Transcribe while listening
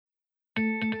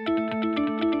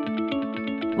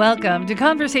Welcome to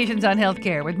Conversations on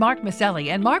Healthcare with Mark Maselli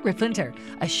and Margaret Flinter,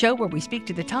 a show where we speak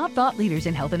to the top thought leaders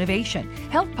in health innovation,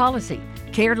 health policy,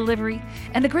 care delivery,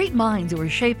 and the great minds who are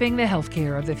shaping the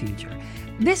healthcare of the future.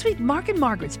 This week, Mark and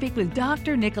Margaret speak with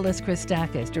Dr. Nicholas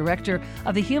Christakis, director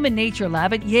of the Human Nature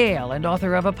Lab at Yale and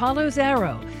author of Apollo's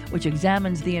Arrow, which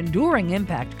examines the enduring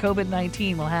impact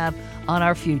COVID-19 will have on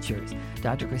our futures.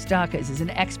 Dr. Christakis is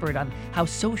an expert on how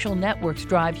social networks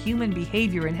drive human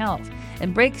behavior and health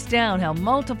and breaks down how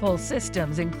multiple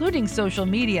systems, including social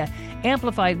media,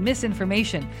 amplified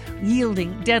misinformation,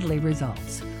 yielding deadly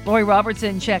results. Lori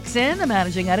Robertson checks in, the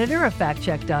managing editor of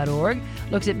factcheck.org,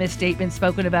 looks at misstatements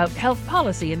spoken about health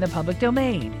policy in the public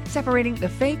domain, separating the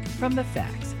fake from the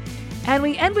facts. And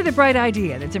we end with a bright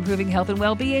idea that's improving health and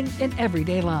well-being in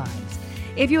everyday lives.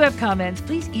 If you have comments,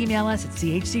 please email us at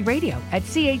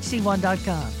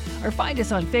chcradio@chc1.com or find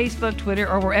us on Facebook, Twitter,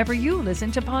 or wherever you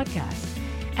listen to podcasts.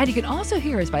 And you can also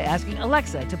hear us by asking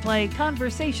Alexa to play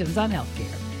Conversations on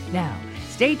Healthcare. Now,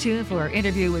 stay tuned for our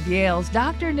interview with Yale's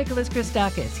Dr. Nicholas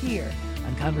Christakis here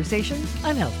on Conversations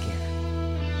on Healthcare.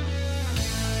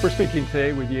 We're speaking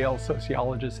today with Yale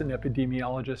sociologist and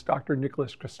epidemiologist Dr.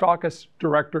 Nicholas Christakis,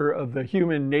 director of the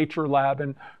Human Nature Lab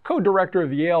and co-director of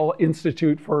the Yale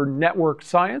Institute for Network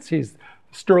Science. He's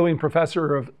Sterling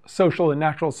Professor of Social and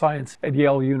Natural Science at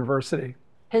Yale University.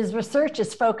 His research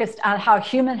is focused on how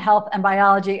human health and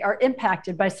biology are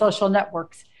impacted by social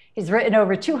networks. He's written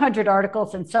over 200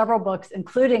 articles and several books,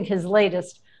 including his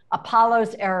latest,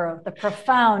 Apollo's Arrow, the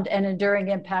profound and enduring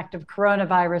impact of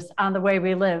coronavirus on the way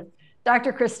we live.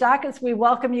 Dr. Christakis, we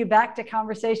welcome you back to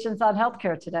Conversations on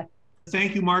Healthcare today.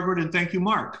 Thank you, Margaret, and thank you,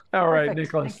 Mark. All right, perfect.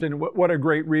 Nicholas, and what a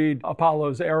great read,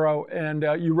 Apollo's Arrow. And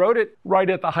you wrote it right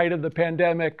at the height of the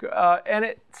pandemic, and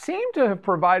it seemed to have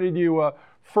provided you a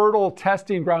fertile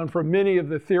testing ground for many of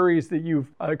the theories that you've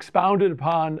expounded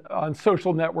upon on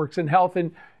social networks and health.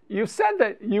 And you said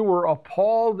that you were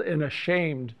appalled and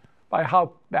ashamed by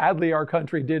how badly our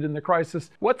country did in the crisis.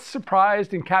 What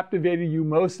surprised and captivated you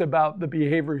most about the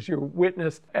behaviors you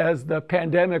witnessed as the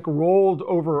pandemic rolled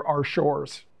over our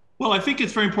shores? Well, I think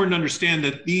it's very important to understand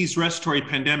that these respiratory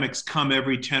pandemics come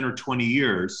every 10 or 20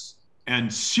 years,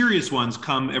 and serious ones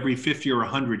come every 50 or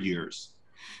 100 years.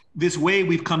 This way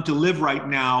we've come to live right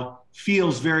now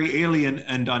feels very alien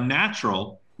and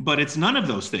unnatural, but it's none of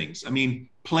those things. I mean,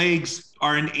 plagues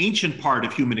are an ancient part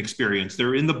of human experience.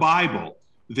 They're in the Bible.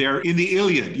 They're in the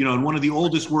Iliad, in one of the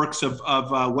oldest works of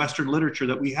Western literature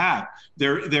that we have.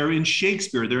 They're in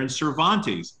Shakespeare, they're in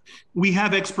Cervantes. We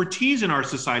have expertise in our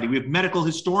society. We have medical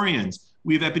historians.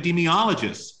 We have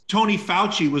epidemiologists. Tony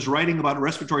Fauci was writing about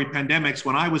respiratory pandemics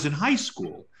when I was in high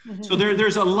school. Mm-hmm. So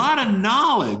there's a lot of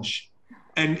knowledge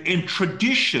and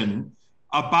tradition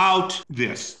about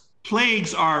this.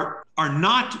 Plagues are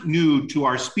not new to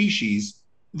our species.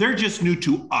 They're just new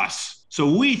to us.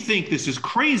 So we think this is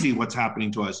crazy what's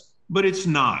happening to us, but it's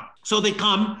not. So they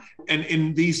come,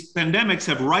 and these pandemics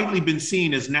have rightly been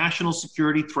seen as national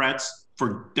security threats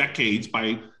for decades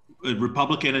by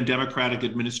Republican and Democratic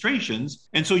administrations.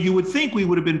 And so you would think we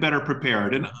would have been better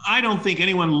prepared. And I don't think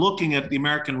anyone looking at the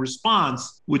American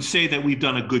response would say that we've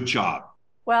done a good job.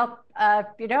 Well,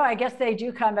 I guess they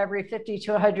do come every 50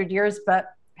 to 100 years, but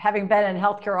having been in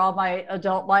healthcare all my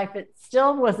adult life, it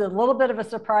still was a little bit of a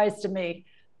surprise to me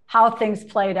how things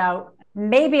played out.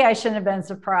 Maybe I shouldn't have been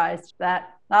surprised that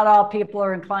not all people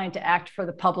are inclined to act for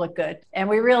the public good. And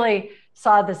we really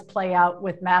saw this play out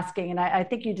with masking. And I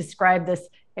think you described this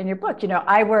in your book.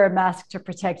 I wear a mask to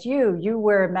protect you. You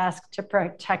wear a mask to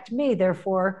protect me.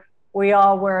 Therefore, we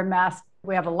all wear a mask.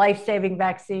 We have a life-saving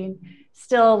vaccine.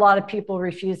 Still a lot of people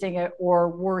refusing it, or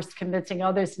worse, convincing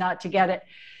others not to get it.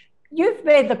 You've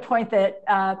made the point that,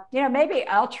 maybe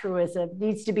altruism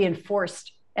needs to be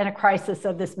enforced in a crisis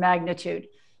of this magnitude.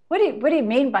 What do you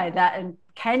mean by that? And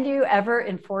can you ever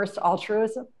enforce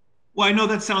altruism? Well, I know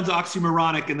that sounds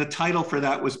oxymoronic, and the title for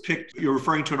that was picked. You're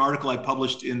referring to an article I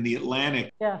published in The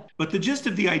Atlantic. Yeah. But the gist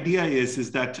of the idea is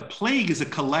that plague is a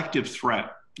collective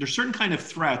threat. There's certain kind of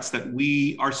threats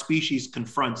that our species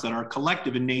confronts that are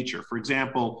collective in nature. For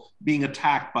example, being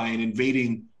attacked by an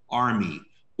invading army,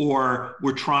 or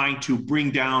we're trying to bring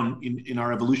down in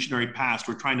our evolutionary past,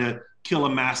 we're trying to kill a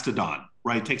mastodon.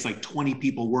 Right? It takes like 20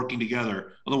 people working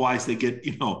together. Otherwise they get,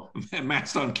 a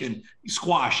mastodon can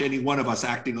squash any one of us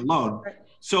acting alone. Right.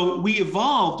 So we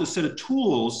evolved a set of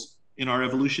tools in our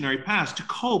evolutionary past to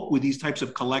cope with these types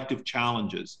of collective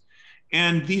challenges.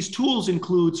 And these tools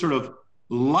include sort of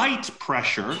light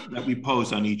pressure that we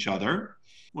pose on each other.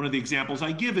 One of the examples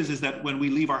I give is that when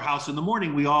we leave our house in the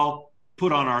morning, we all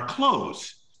put on our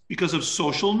clothes because of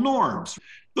social norms.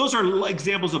 Those are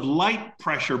examples of light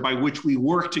pressure by which we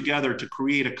work together to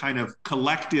create a kind of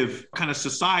collective kind of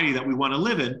society that we want to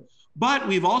live in. But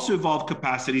we've also evolved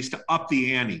capacities to up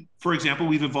the ante. For example,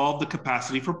 we've evolved the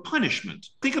capacity for punishment.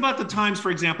 Think about the times,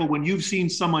 for example, when you've seen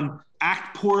someone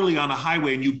act poorly on a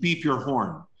highway and you beep your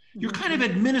horn. You're kind of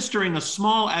administering a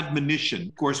small admonition.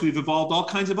 Of course, we've evolved all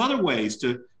kinds of other ways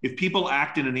to, if people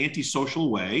act in an antisocial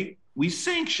way, we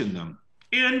sanction them.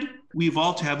 And we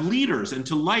evolved to have leaders and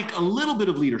to like a little bit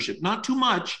of leadership, not too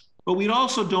much, but we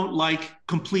also don't like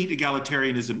complete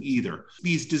egalitarianism either.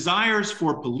 These desires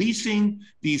for policing,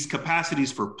 these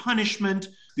capacities for punishment,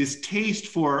 this taste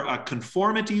for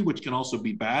conformity, which can also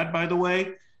be bad, by the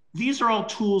way, these are all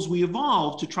tools we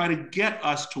evolved to try to get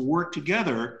us to work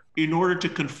together in order to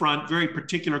confront very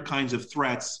particular kinds of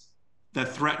threats that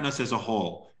threaten us as a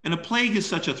whole. And a plague is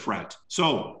such a threat.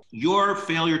 So your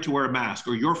failure to wear a mask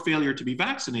or your failure to be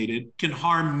vaccinated can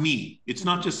harm me. It's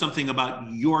not just something about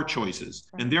your choices.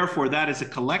 And therefore, that is a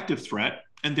collective threat.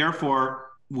 And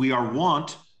therefore, we are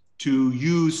wont to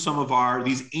use some of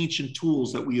these ancient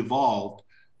tools that we evolved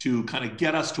to kind of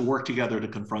get us to work together to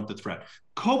confront the threat.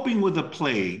 Coping with a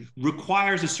plague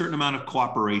requires a certain amount of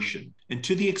cooperation. And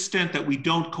to the extent that we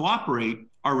don't cooperate,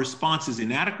 our response is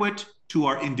inadequate to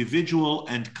our individual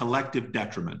and collective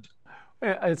detriment.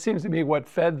 It seems to me what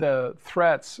fed the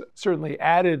threats, certainly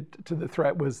added to the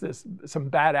threat, was some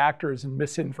bad actors and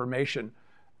misinformation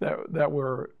that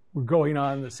were going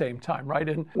on at the same time, right?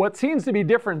 And what seems to be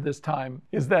different this time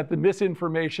is that the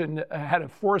misinformation had a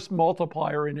force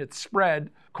multiplier in its spread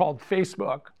called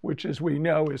Facebook, which, as we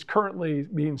know, is currently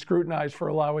being scrutinized for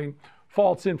allowing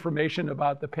false information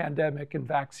about the pandemic and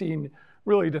vaccine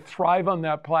really to thrive on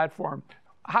that platform.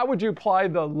 How would you apply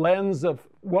the lens of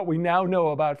what we now know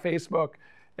about Facebook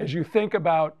as you think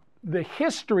about the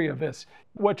history of this?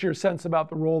 What's your sense about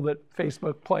the role that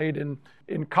Facebook played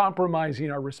in compromising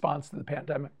our response to the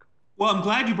pandemic? Well, I'm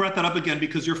glad you brought that up again,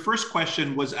 because your first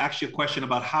question was actually a question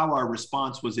about how our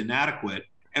response was inadequate.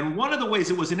 And one of the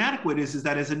ways it was inadequate is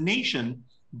that as a nation,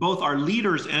 both our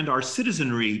leaders and our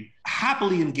citizenry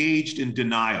happily engaged in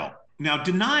denial. Now,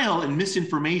 denial and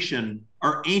misinformation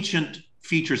are ancient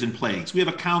features and plagues. We have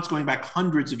accounts going back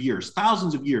hundreds of years,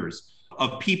 thousands of years,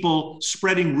 of people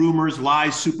spreading rumors,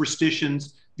 lies,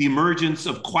 superstitions. The emergence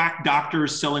of quack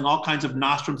doctors selling all kinds of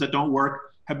nostrums that don't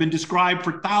work have been described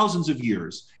for thousands of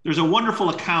years. There's a wonderful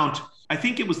account, I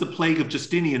think it was the plague of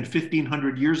Justinian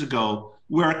 1500 years ago,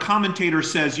 where a commentator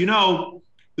says, the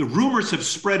rumors have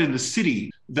spread in the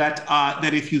city that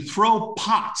if you throw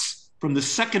pots from the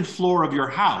second floor of your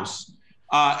house,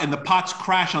 and the pots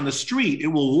crash on the street, it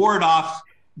will ward off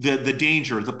the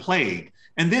danger, the plague.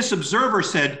 And this observer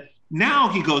said, now,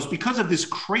 he goes, because of this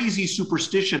crazy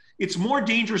superstition, it's more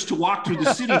dangerous to walk through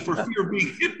the city for fear of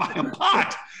being hit by a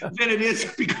pot than it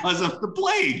is because of the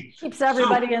plague. Keeps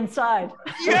everybody inside.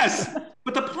 Yes.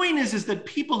 But the point is that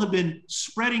people have been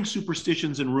spreading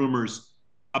superstitions and rumors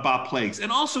about plagues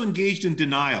and also engaged in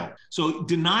denial. So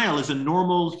denial is a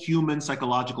normal human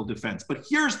psychological defense. But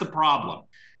here's the problem.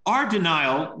 Our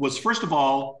denial was, first of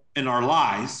all, and our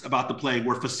lies about the plague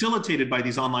were facilitated by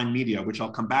these online media, which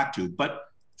I'll come back to. But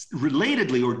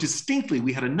relatedly or distinctly,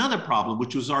 we had another problem,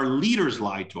 which was our leaders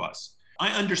lied to us. I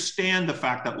understand the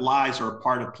fact that lies are a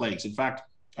part of plagues. In fact,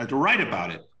 I had to write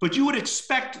about it. But you would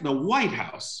expect the White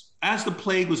House, as the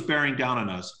plague was bearing down on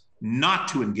us, not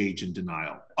to engage in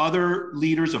denial. Other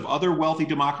leaders of other wealthy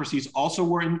democracies also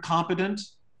were incompetent,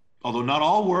 although not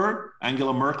all were.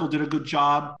 Angela Merkel did a good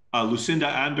job. Lucinda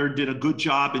Ardern did a good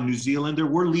job in New Zealand. There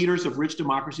were leaders of rich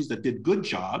democracies that did good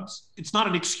jobs. It's not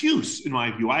an excuse, in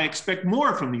my view. I expect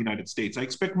more from the United States. I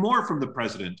expect more from the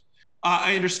president.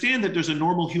 I understand that there's a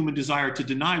normal human desire to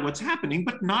deny what's happening,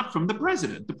 but not from the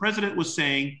president. The president was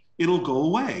saying, it'll go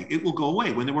away. It will go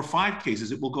away. When there were 5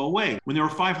 cases, it will go away. When there were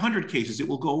 500 cases, it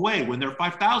will go away. When there are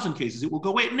 5,000 cases, it will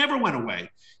go away. It never went away.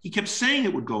 He kept saying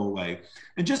it would go away.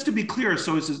 And just to be clear,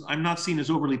 so I'm not seen as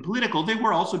overly political, they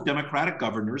were also Democratic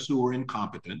governors who were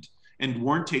incompetent and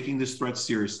weren't taking this threat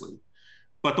seriously.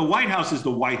 But the White House is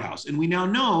the White House. And we now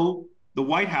know the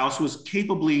White House was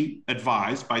capably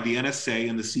advised by the NSA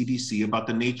and the CDC about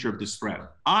the nature of this threat.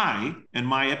 I and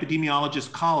my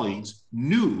epidemiologist colleagues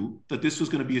knew that this was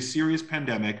going to be a serious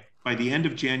pandemic by the end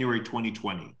of January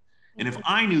 2020. And if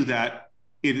I knew that,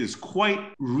 it is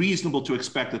quite reasonable to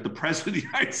expect that the President of the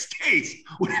United States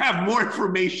would have more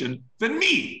information than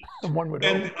me. One would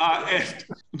hope. And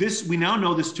this, we now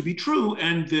know this to be true,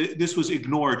 and this was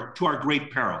ignored to our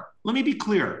great peril. Let me be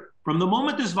clear. From the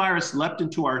moment this virus leapt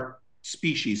into our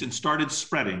species and started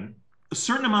spreading, a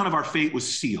certain amount of our fate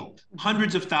was sealed.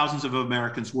 Hundreds of thousands of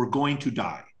Americans were going to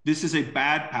die. This is a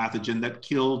bad pathogen that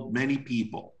killed many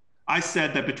people. I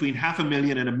said that between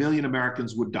 500,000 and 1 million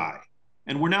Americans would die.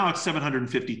 And we're now at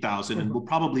 750,000 and we'll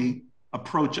probably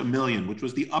approach 1 million, which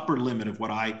was the upper limit of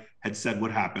what I had said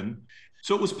would happen.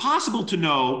 So it was possible to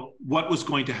know what was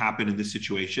going to happen in this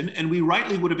situation. And we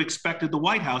rightly would have expected the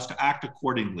White House to act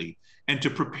accordingly and to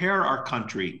prepare our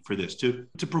country for this, to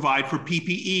provide for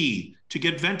PPE, to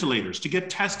get ventilators, to get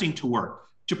testing to work,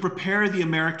 to prepare the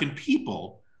American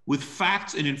people with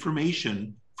facts and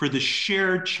information for the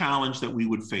shared challenge that we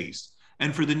would face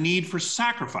and for the need for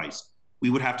sacrifice. We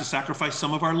would have to sacrifice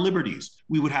some of our liberties.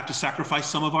 We would have to sacrifice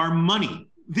some of our money.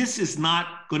 This is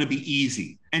not going to be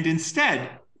easy. And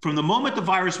instead, from the moment the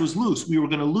virus was loose, we were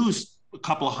going to lose a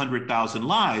couple of 100,000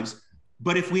 lives.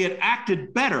 But if we had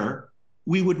acted better,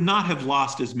 we would not have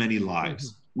lost as many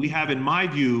lives. We have, in my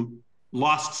view,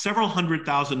 lost several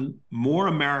 100,000 more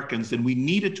Americans than we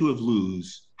needed to have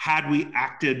lost had we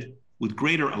acted with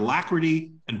greater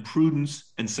alacrity and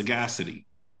prudence and sagacity.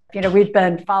 We've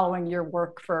been following your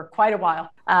work for quite a while.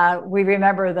 We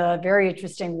remember the very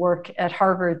interesting work at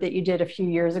Harvard that you did a few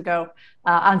years ago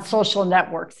on social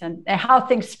networks and how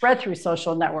things spread through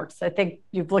social networks. I think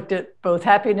you've looked at both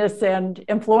happiness and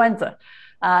influenza.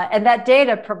 And that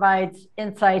data provides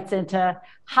insights into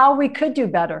how we could do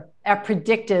better at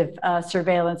predictive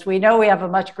surveillance. We know we have a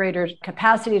much greater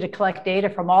capacity to collect data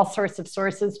from all sorts of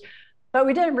sources, but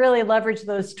we didn't really leverage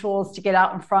those tools to get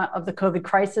out in front of the COVID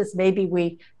crisis. Maybe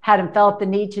we hadn't felt the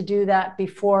need to do that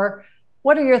before.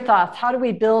 What are your thoughts? How do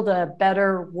we build a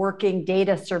better working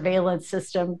data surveillance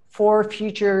system for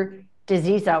future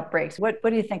disease outbreaks? What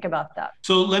do you think about that?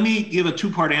 So let me give a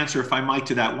two-part answer, if I might,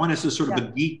 to that. One is a sort of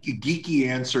a geeky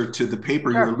answer to the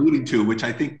paper you're alluding to, which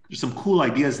I think there's some cool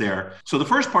ideas there. So the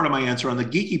first part of my answer on the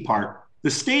geeky part,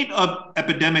 the state of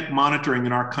epidemic monitoring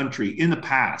in our country in the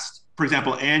past, for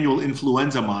example, annual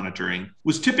influenza monitoring,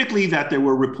 was typically that there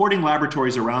were reporting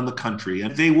laboratories around the country,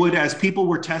 and they would, as people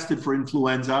were tested for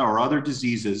influenza or other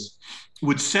diseases,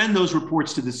 would send those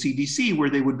reports to the CDC where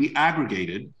they would be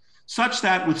aggregated, such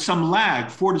that with some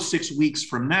lag, 4 to 6 weeks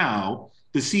from now,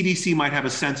 the CDC might have a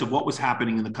sense of what was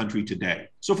happening in the country today.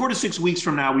 So 4 to 6 weeks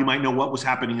from now, we might know what was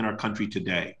happening in our country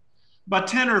today. About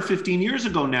 10 or 15 years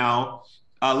ago now,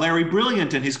 Larry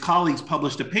Brilliant and his colleagues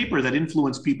published a paper that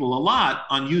influenced people a lot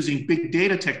on using big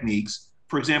data techniques,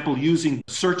 for example, using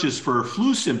searches for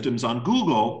flu symptoms on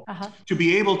Google to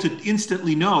be able to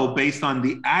instantly know, based on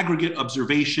the aggregate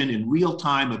observation in real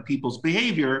time of people's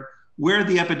behavior, where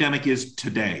the epidemic is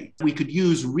today. We could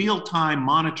use real-time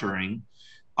monitoring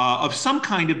of some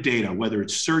kind of data, whether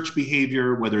it's search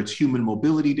behavior, whether it's human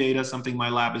mobility data, something my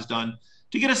lab has done,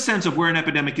 to get a sense of where an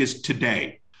epidemic is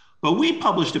today. But we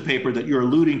published a paper that you're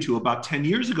alluding to about 10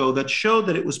 years ago that showed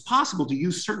that it was possible to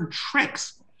use certain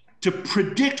tricks to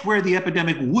predict where the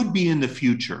epidemic would be in the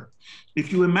future.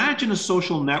 If you imagine a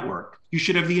social network, you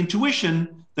should have the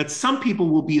intuition that some people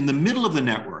will be in the middle of the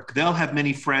network. They'll have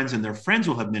many friends and their friends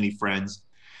will have many friends.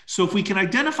 So if we can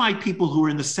identify people who are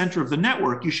in the center of the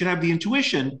network, you should have the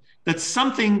intuition that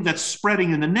something that's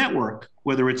spreading in the network,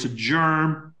 whether it's a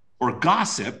germ or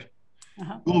gossip,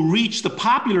 will reach the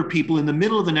popular people in the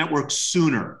middle of the network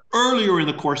sooner, earlier in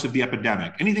the course of the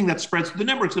epidemic. Anything that spreads through the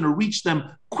network is going to reach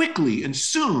them quickly and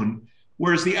soon,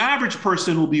 whereas the average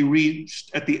person will be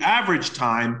reached at the average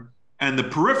time, and the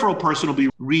peripheral person will be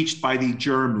reached by the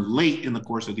germ late in the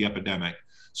course of the epidemic.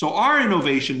 So our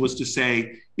innovation was to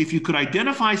say, if you could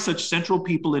identify such central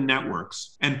people in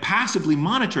networks and passively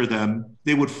monitor them,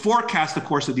 they would forecast the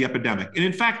course of the epidemic. And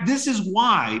in fact, this is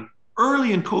why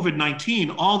early in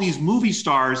COVID-19, all these movie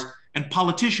stars and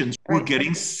politicians were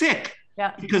getting sick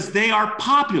because they are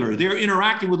popular. They're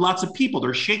interacting with lots of people.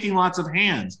 They're shaking lots of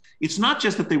hands. It's not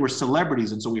just that they were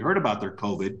celebrities and so we heard about their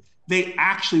COVID. They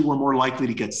actually were more likely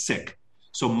to get sick.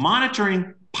 So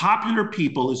monitoring popular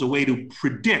people is a way to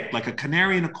predict, like a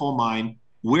canary in a coal mine,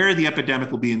 where the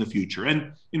epidemic will be in the future.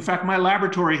 And in fact, my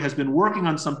laboratory has been working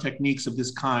on some techniques of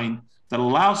this kind that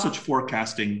allow such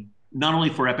forecasting, not only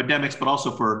for epidemics, but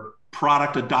also for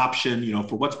product adoption,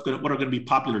 for what are going to be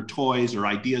popular toys or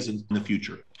ideas in the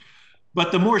future.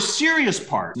 But the more serious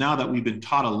part, now that we've been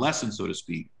taught a lesson, so to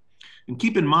speak, and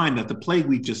keep in mind that the plague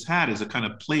we've just had is a kind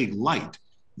of plague light.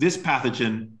 This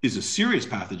pathogen is a serious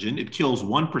pathogen. It kills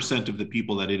 1% of the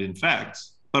people that it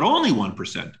infects, but only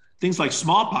 1%. Things like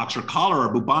smallpox or cholera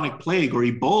or bubonic plague or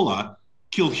Ebola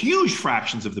kill huge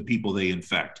fractions of the people they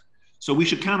infect. So we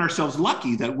should count ourselves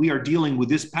lucky that we are dealing with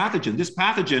this pathogen. This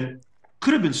pathogen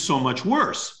could have been so much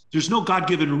worse. There's no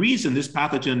God-given reason this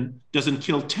pathogen doesn't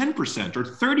kill 10% or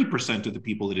 30% of the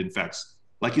people it infects.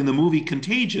 Like in the movie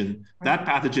Contagion, that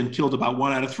pathogen killed about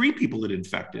 1 out of 3 people it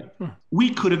infected. We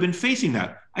could have been facing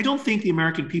that. I don't think the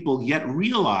American people yet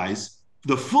realize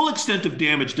the full extent of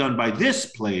damage done by this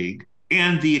plague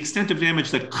and the extent of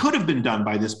damage that could have been done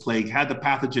by this plague had the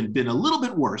pathogen been a little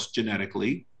bit worse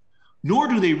genetically, nor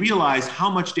do they realize how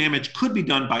much damage could be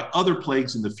done by other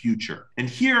plagues in the future. And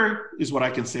here is what I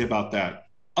can say about that.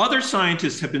 Other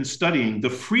scientists have been studying the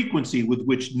frequency with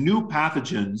which new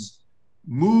pathogens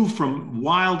move from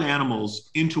wild animals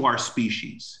into our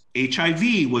species.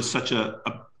 HIV was such a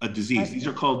disease. These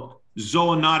are called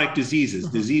zoonotic diseases,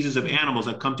 diseases of animals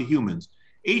that come to humans.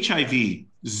 HIV,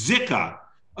 Zika,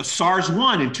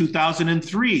 SARS-1 in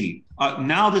 2003,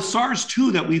 now the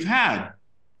SARS-2 that we've had,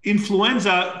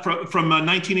 influenza from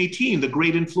 1918, the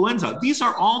Great Influenza. These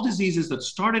are all diseases that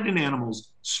started in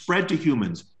animals, spread to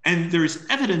humans. And there's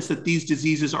evidence that these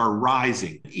diseases are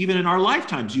rising. Even in our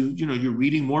lifetimes, you're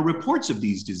reading more reports of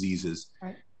these diseases,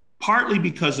 right, partly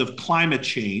because of climate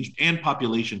change and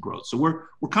population growth. So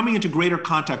we're coming into greater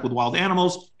contact with wild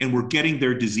animals and we're getting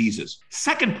their diseases.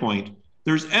 Second point,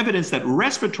 there's evidence that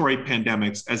respiratory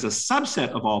pandemics as a subset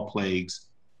of all plagues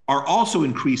are also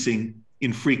increasing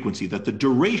in frequency, that the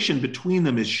duration between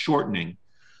them is shortening.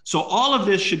 So all of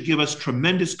this should give us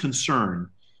tremendous concern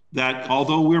that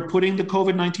although we're putting the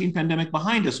COVID-19 pandemic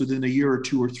behind us within a year or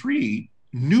 2 or 3,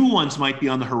 new ones might be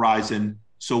on the horizon.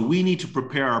 So we need to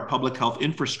prepare our public health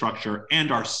infrastructure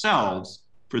and ourselves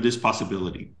for this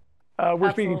possibility.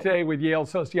 We're speaking today with Yale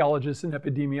sociologist and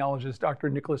epidemiologist Dr.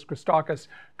 Nicholas Christakis,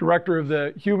 director of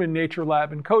the Human Nature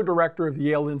Lab and co-director of the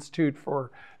Yale Institute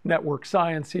for Network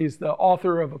Science. He's the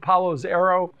author of Apollo's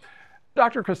Arrow.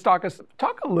 Dr. Christakis,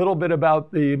 talk a little bit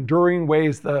about the enduring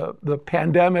ways the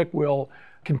pandemic will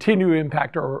continue to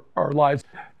impact our lives.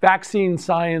 Vaccine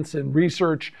science and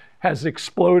research has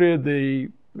exploded. The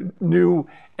new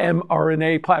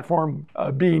mRNA platform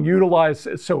being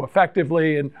utilized so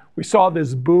effectively, and we saw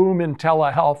this boom in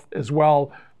telehealth as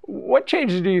well. What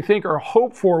changes do you think or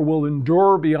hope for will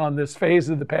endure beyond this phase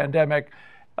of the pandemic,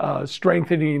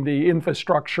 strengthening the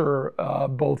infrastructure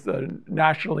both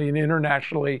nationally and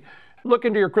internationally? Look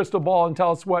into your crystal ball and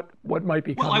tell us what might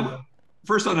be coming. Well,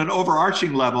 first, on an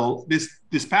overarching level, this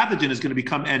pathogen is going to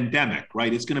become endemic,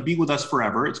 right? It's going to be with us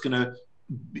forever. It's going to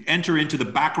enter into the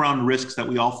background risks that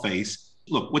we all face.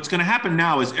 Look, what's going to happen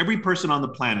now is every person on the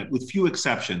planet, with few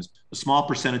exceptions, a small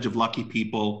percentage of lucky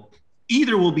people,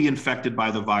 either will be infected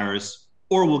by the virus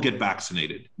or will get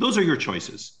vaccinated. Those are your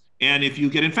choices. And if you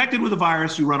get infected with the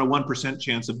virus, you run a 1%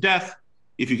 chance of death.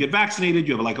 If you get vaccinated,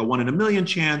 you have like a 1 in a million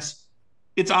chance.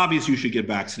 It's obvious you should get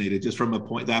vaccinated just from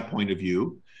that point of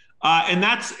view. And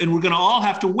we're going to all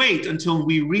have to wait until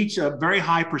we reach a very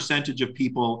high percentage of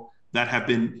people that have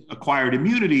been acquired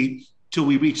immunity till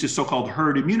we reach this so-called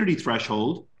herd immunity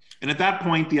threshold. And at that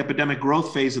point, the epidemic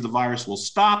growth phase of the virus will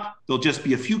stop. There'll just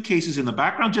be a few cases in the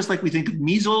background, just like we think of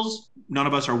measles. None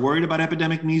of us are worried about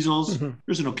epidemic measles. Mm-hmm.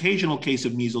 There's an occasional case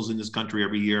of measles in this country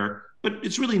every year, but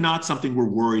it's really not something we're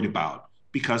worried about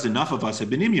because enough of us have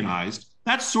been immunized.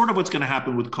 That's sort of what's going to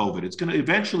happen with COVID. It's going to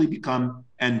eventually become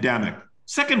endemic.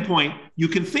 Second point, you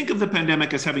can think of the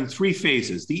pandemic as having 3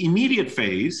 phases. The immediate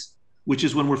phase, which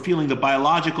is when we're feeling the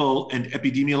biological and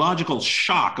epidemiological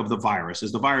shock of the virus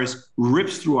as the virus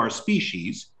rips through our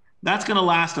species. That's going to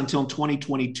last until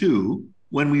 2022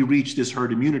 when we reach this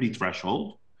herd immunity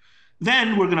threshold.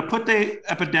 Then we're going to put the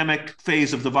epidemic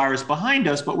phase of the virus behind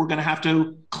us, but we're going to have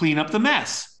to clean up the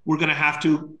mess. We're going to have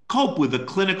to cope with the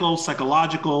clinical,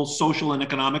 psychological, social, and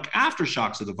economic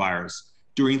aftershocks of the virus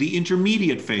during the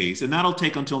intermediate phase. And that'll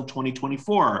take until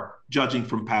 2024, judging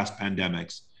from past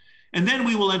pandemics. And then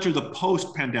we will enter the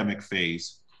post-pandemic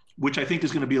phase, which I think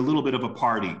is going to be a little bit of a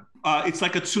party. It's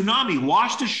like a tsunami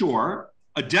washed ashore,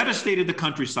 devastated the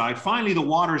countryside. Finally, the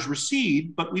waters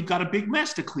recede, but we've got a big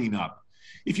mess to clean up.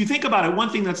 If you think about it, one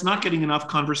thing that's not getting enough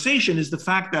conversation is the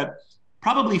fact that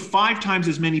probably 5 times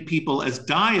as many people as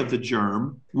die of the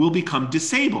germ will become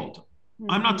disabled.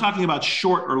 Mm-hmm. I'm not talking about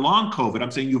short or long COVID. I'm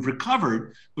saying you've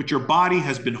recovered, but your body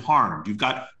has been harmed. You've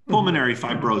got pulmonary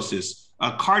fibrosis,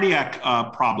 cardiac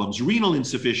problems, renal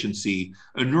insufficiency,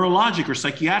 neurologic or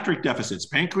psychiatric deficits,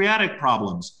 pancreatic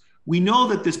problems. We know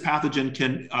that this pathogen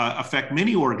can affect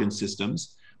many organ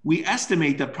systems. We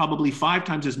estimate that probably 5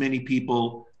 times as many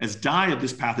people as die of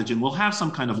this pathogen will have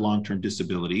some kind of long-term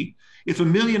disability. If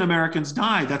 1 million Americans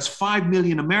die, that's 5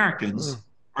 million Americans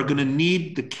are going to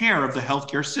need the care of the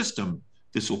healthcare system.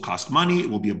 This will cost money. It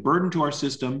will be a burden to our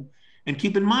system. And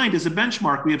keep in mind, as a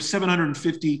benchmark, we have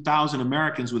 750,000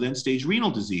 Americans with end-stage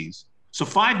renal disease. So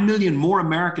 5 million more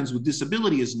Americans with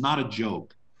disability is not a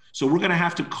joke. So we're going to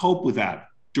have to cope with that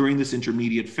during this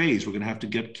intermediate phase. We're going to have to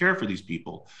get care for these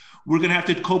people. We're going to have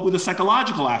to cope with the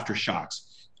psychological aftershocks.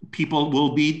 People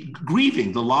will be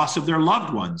grieving the loss of their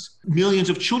loved ones. Millions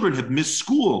of children have missed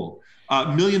school.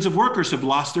 Millions of workers have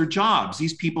lost their jobs.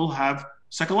 These people have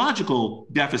psychological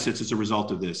deficits as a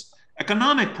result of this.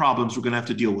 Economic problems we're going to have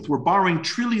to deal with. We're borrowing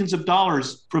trillions of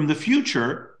dollars from the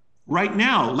future right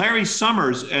now. Larry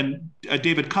Summers and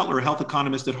David Cutler, a health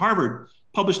economist at Harvard,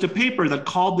 published a paper that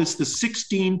called this the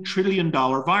 $16 trillion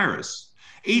virus.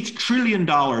 $8 trillion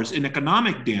in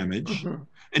economic damage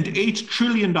and $8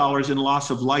 trillion in loss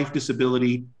of life,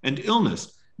 disability, and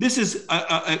illness. This is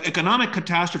an economic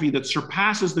catastrophe that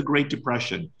surpasses the Great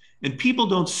Depression. And people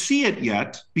don't see it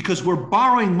yet because we're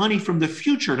borrowing money from the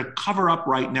future to cover up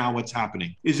right now what's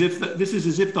happening. This is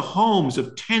as if the homes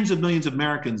of tens of millions of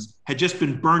Americans had just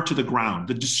been burnt to the ground.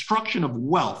 The destruction of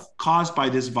wealth caused by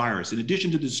this virus, in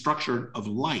addition to the destruction of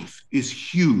life, is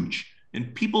huge.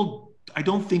 And people, I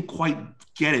don't think, quite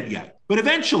get it yet. But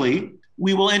eventually,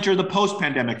 we will enter the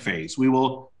post-pandemic phase. We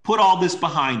will put all this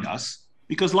behind us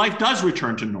because life does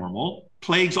return to normal.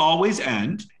 Plagues always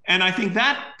end. And I think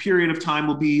that period of time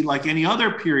will be like any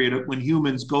other period when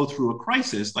humans go through a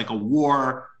crisis, like a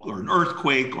war or an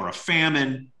earthquake or a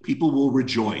famine. People will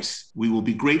rejoice. We will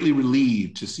be greatly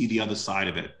relieved to see the other side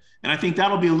of it. And I think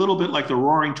that'll be a little bit like the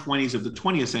roaring 20s of the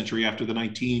 20th century after the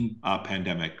 19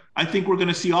 pandemic. I think we're going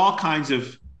to see all kinds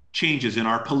of changes in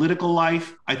our political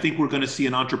life. I think we're going to see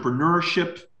an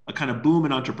entrepreneurship, a kind of boom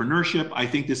in entrepreneurship. I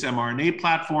think this mRNA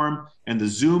platform and the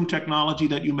Zoom technology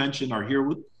that you mentioned are here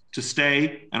to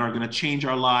stay and are going to change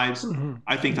our lives.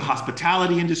 I think the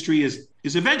hospitality industry is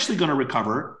eventually going to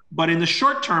recover. But in the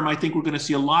short term, I think we're going to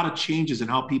see a lot of changes in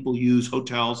how people use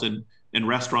hotels and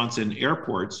restaurants and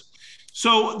airports.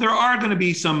 So there are going to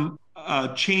be some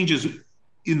changes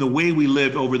in the way we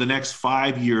live over the next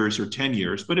 5 years or 10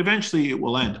 years, but eventually it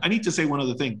will end. I need to say one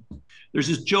other thing. There's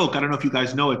this joke, I don't know if you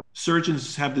guys know it.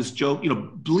 Surgeons have this joke,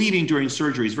 bleeding during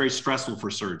surgery is very stressful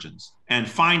for surgeons. And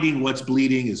finding what's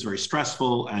bleeding is very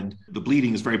stressful, and the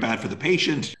bleeding is very bad for the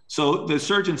patient. So the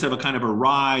surgeons have a kind of a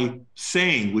wry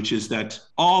saying, which is that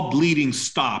all bleeding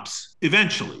stops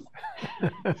eventually.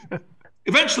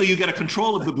 Eventually, you get a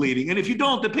control of the bleeding. And if you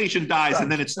don't, the patient dies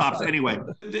and then it stops anyway.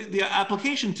 The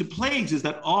application to plagues is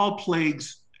that all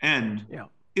plagues end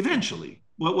eventually.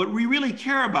 What we really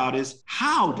care about is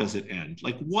how does it end?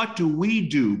 Like, what do we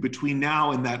do between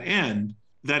now and that end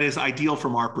that is ideal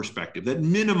from our perspective, that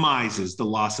minimizes the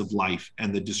loss of life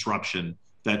and the disruption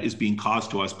that is being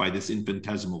caused to us by this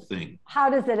infinitesimal thing?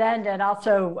 How does it end? And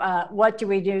also, what do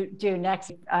we do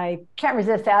next? I can't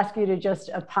resist asking you to just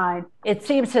opine. It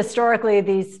seems historically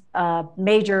these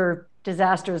major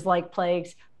disasters like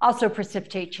plagues also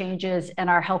precipitate changes in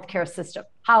our healthcare system,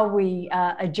 how we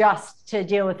adjust to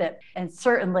deal with it. And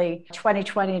certainly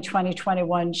 2020 and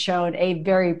 2021 shone a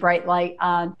very bright light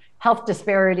on health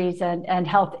disparities and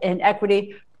health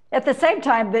inequity. At the same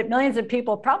time that millions of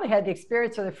people probably had the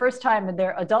experience for the first time in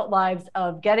their adult lives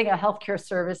of getting a healthcare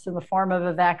service in the form of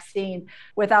a vaccine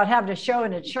without having to show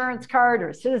an insurance card or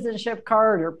a citizenship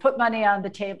card or put money on the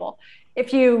table.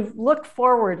 If you look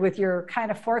forward with your kind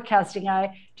of forecasting eye,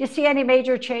 do you see any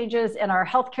major changes in our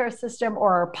healthcare system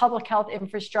or our public health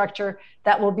infrastructure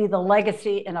that will be the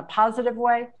legacy in a positive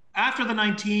way? After the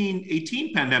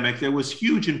 1918 pandemic, there was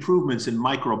huge improvements in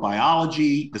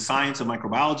microbiology. The science of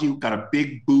microbiology got a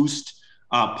big boost.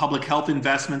 Public health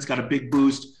investments got a big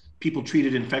boost. People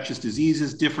treated infectious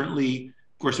diseases differently.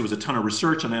 Of course, there was a ton of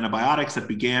research on antibiotics that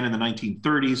began in the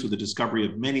 1930s with the discovery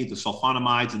of many of the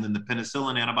sulfonamides and then the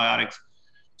penicillin antibiotics.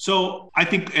 So I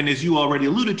think, and as you already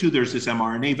alluded to, there's this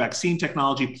mRNA vaccine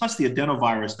technology, plus the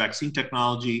adenovirus vaccine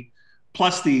technology,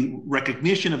 plus the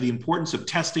recognition of the importance of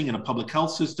testing in a public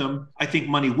health system. I think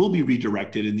money will be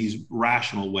redirected in these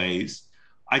rational ways.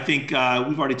 I think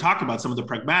we've already talked about some of the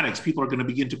pragmatics. People are going to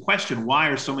begin to question, why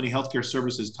are so many healthcare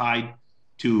services tied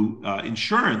to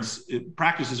insurance?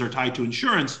 Practices are tied to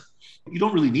insurance. You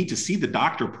don't really need to see the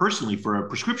doctor personally for a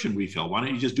prescription refill. Why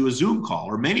don't you just do a Zoom call?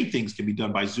 Or many things can be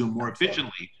done by Zoom more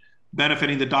efficiently,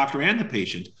 benefiting the doctor and the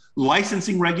patient.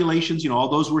 Licensing regulations, all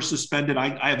those were suspended.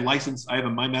 I have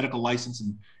my medical license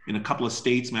in a couple of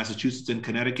states, Massachusetts and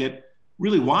Connecticut.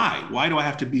 Really, why? Why do I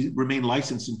have to remain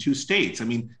licensed in 2 states? I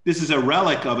mean, this is a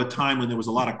relic of a time when there was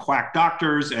a lot of quack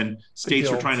doctors and states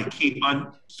were trying to keep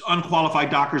unqualified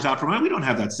doctors out from it. We don't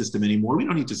have that system anymore. We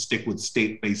don't need to stick with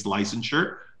state-based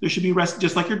licensure. There should be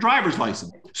just like your driver's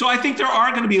license. So I think there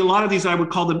are going to be a lot of these, I would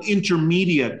call them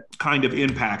intermediate kind of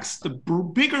impacts. The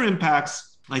bigger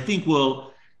impacts, I think,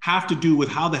 will have to do with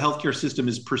how the healthcare system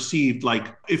is perceived,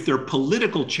 like if there are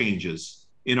political changes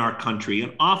in our country,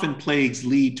 and often plagues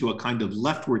lead to a kind of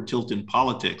leftward tilt in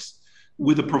politics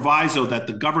with a proviso that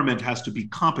the government has to be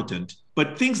competent.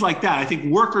 But things like that, I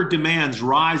think worker demands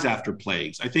rise after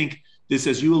plagues. I think this,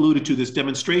 as you alluded to, this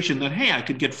demonstration that, hey, I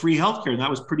could get free healthcare, and that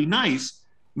was pretty nice.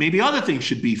 maybe other things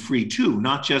should be free too,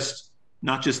 not just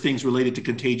things related to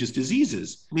contagious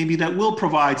diseases. Maybe that will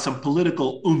provide some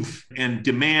political oomph and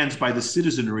demands by the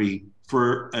citizenry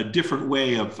for a different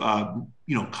way of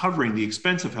covering the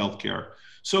expense of healthcare.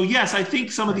 So yes, I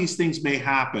think some of these things may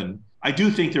happen. I do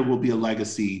think there will be a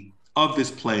legacy of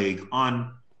this plague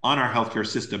on our healthcare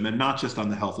system, and not just on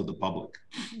the health of the public.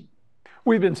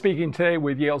 We've been speaking today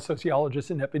with Yale sociologist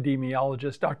and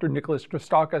epidemiologist Dr. Nicholas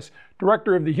Christakis,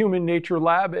 director of the Human Nature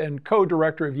Lab and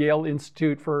co-director of Yale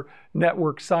Institute for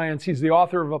Network Science. He's the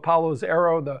author of Apollo's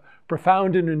Arrow, The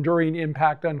Profound and Enduring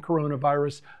Impact on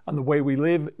Coronavirus on the Way We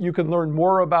Live. You can learn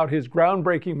more about his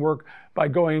groundbreaking work by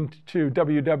going to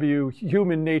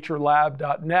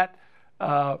www.humannaturelab.net.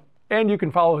 And you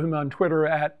can follow him on Twitter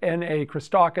at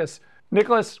 @NAChristakis.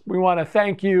 Nicholas, we want to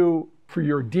thank you for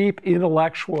your deep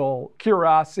intellectual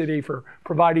curiosity, for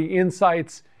providing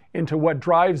insights into what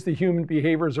drives the human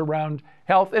behaviors around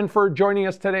health, and for joining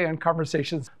us today on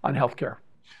Conversations on Healthcare.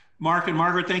 Mark and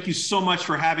Margaret, thank you so much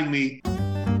for having me.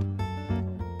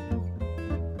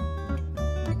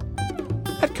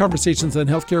 At Conversations on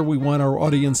Healthcare, we want our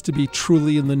audience to be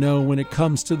truly in the know when it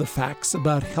comes to the facts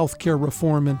about healthcare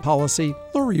reform and policy.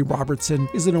 Lori Robertson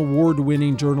is an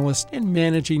award-winning journalist and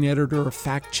managing editor of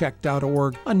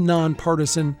FactCheck.org, a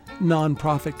nonpartisan,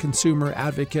 nonprofit consumer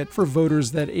advocate for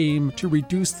voters that aim to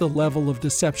reduce the level of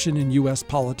deception in U.S.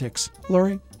 politics.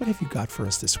 Lori, what have you got for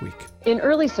us this week? In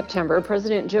early September,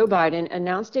 President Joe Biden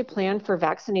announced a plan for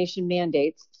vaccination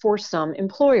mandates for some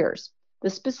employers. The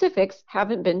specifics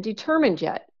haven't been determined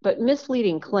yet, but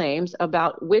misleading claims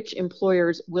about which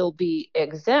employers will be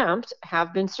exempt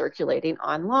have been circulating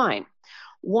online.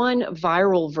 One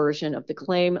viral version of the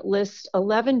claim lists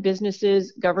 11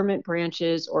 businesses, government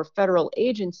branches, or federal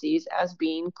agencies as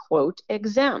being, quote,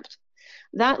 exempt.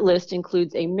 That list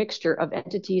includes a mixture of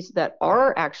entities that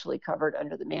are actually covered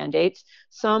under the mandates,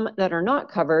 some that are not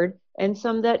covered, and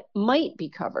some that might be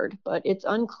covered, but it's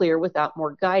unclear without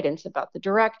more guidance about the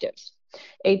directives.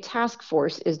 A task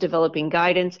force is developing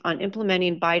guidance on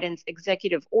implementing Biden's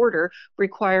executive order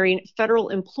requiring federal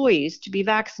employees to be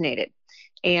vaccinated.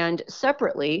 And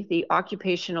separately, the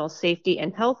Occupational Safety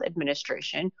and Health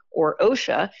Administration, or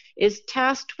OSHA, is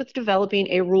tasked with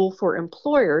developing a rule for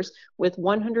employers with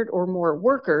 100 or more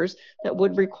workers that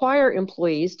would require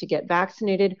employees to get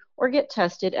vaccinated or get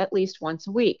tested at least once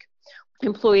a week.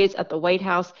 Employees at the White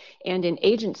House and in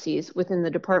agencies within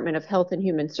the Department of Health and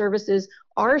Human Services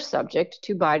are subject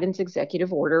to Biden's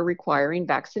executive order requiring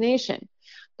vaccination.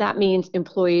 That means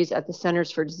employees at the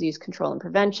Centers for Disease Control and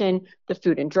Prevention, the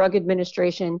Food and Drug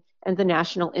Administration, and the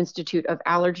National Institute of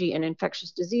Allergy and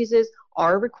Infectious Diseases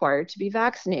are required to be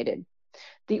vaccinated.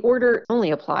 The order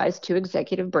only applies to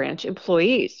executive branch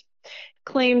employees.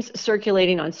 Claims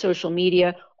circulating on social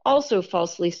media also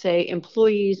falsely say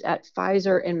employees at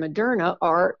Pfizer and Moderna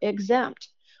are exempt.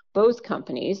 Both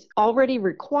companies already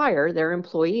require their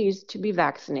employees to be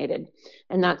vaccinated.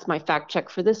 And that's my fact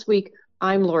check for this week.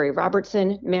 I'm Lori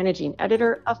Robertson, managing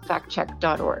editor of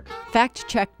FactCheck.org.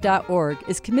 FactCheck.org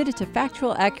is committed to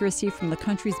factual accuracy from the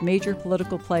country's major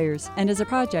political players and is a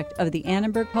project of the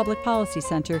Annenberg Public Policy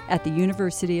Center at the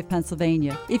University of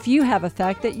Pennsylvania. If you have a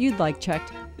fact that you'd like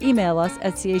checked, email us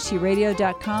at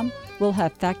chcradio.com. We'll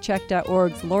have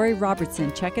FactCheck.org's Lori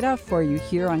Robertson check it out for you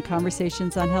here on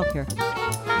Conversations on Healthcare.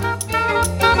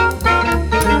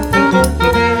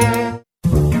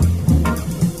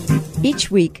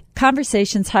 Each week,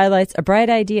 Conversations highlights a bright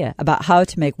idea about how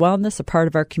to make wellness a part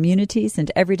of our communities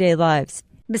and everyday lives.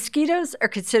 Mosquitoes are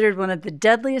considered one of the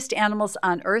deadliest animals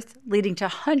on Earth, leading to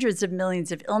hundreds of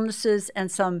millions of illnesses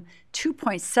and some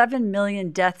 2.7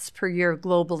 million deaths per year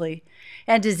globally.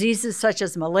 And diseases such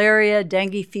as malaria,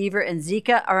 dengue fever, and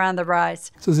Zika are on the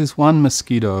rise. So there's this one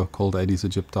mosquito called Aedes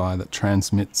aegypti that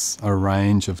transmits a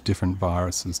range of different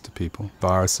viruses to people.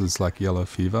 Viruses like yellow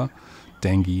fever,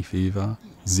 dengue fever,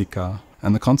 Zika,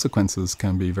 and the consequences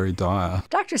can be very dire.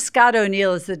 Dr. Scott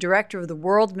O'Neill is the director of the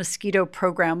World Mosquito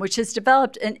Program, which has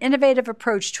developed an innovative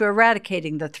approach to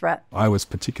eradicating the threat. I was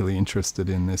particularly interested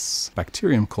in this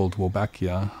bacterium called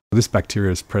Wolbachia. This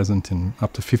bacteria is present in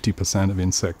up to 50% of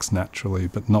insects naturally,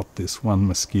 but not this one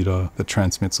mosquito that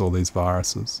transmits all these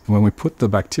viruses. When we put the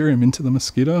bacterium into the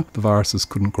mosquito, the viruses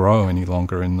couldn't grow any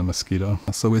longer in the mosquito.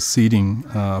 So we're seeding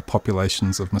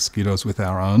populations of mosquitoes with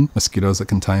our own mosquitoes that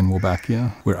contain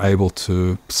Wolbachia. We're able to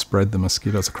to spread the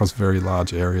mosquitoes across very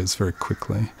large areas very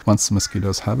quickly. Once the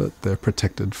mosquitoes have it, they're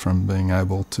protected from being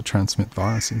able to transmit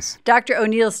viruses. Dr.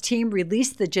 O'Neill's team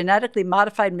released the genetically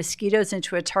modified mosquitoes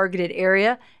into a targeted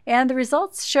area, and the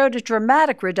results showed a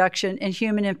dramatic reduction in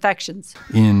human infections.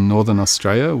 In northern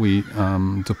Australia, we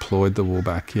deployed the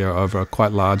Wolbachia over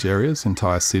quite large areas,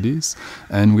 entire cities,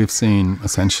 and we've seen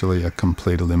essentially a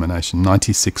complete elimination,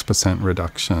 96%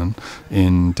 reduction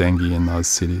in dengue in those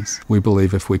cities. We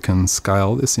believe if we can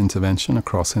scale this intervention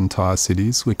across entire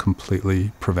cities, we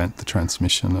completely prevent the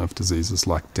transmission of diseases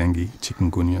like dengue,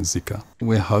 chikungunya, Zika.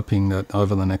 We're hoping that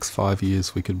over the next 5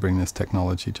 years we could bring this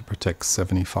technology to protect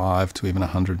 75 to even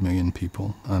 100 million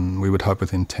people, and we would hope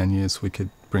within 10 years we could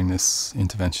bring this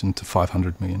intervention to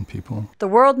 500 million people. The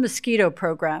World Mosquito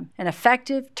Program, an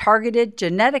effective, targeted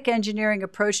genetic engineering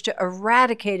approach to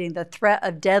eradicating the threat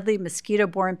of deadly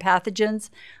mosquito-borne pathogens,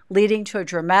 leading to a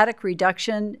dramatic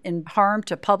reduction in harm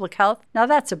to public health. Now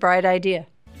that's a bright idea.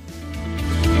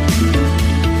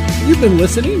 You've been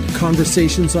listening to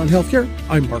Conversations on Healthcare.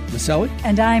 I'm Mark Maselli.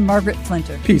 And I'm Margaret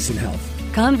Flinter. Peace and health.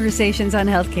 Conversations on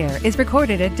Healthcare is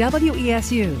recorded at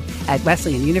WESU at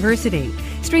Wesleyan University,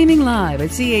 streaming live at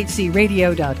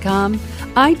chcradio.com,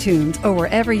 iTunes, or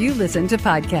wherever you listen to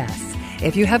podcasts.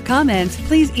 If you have comments,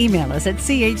 please email us at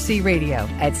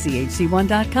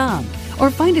chcradio@chc1.com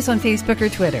or find us on Facebook or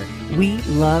Twitter. We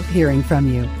love hearing from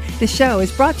you. The show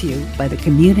is brought to you by the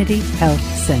Community Health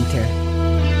Center.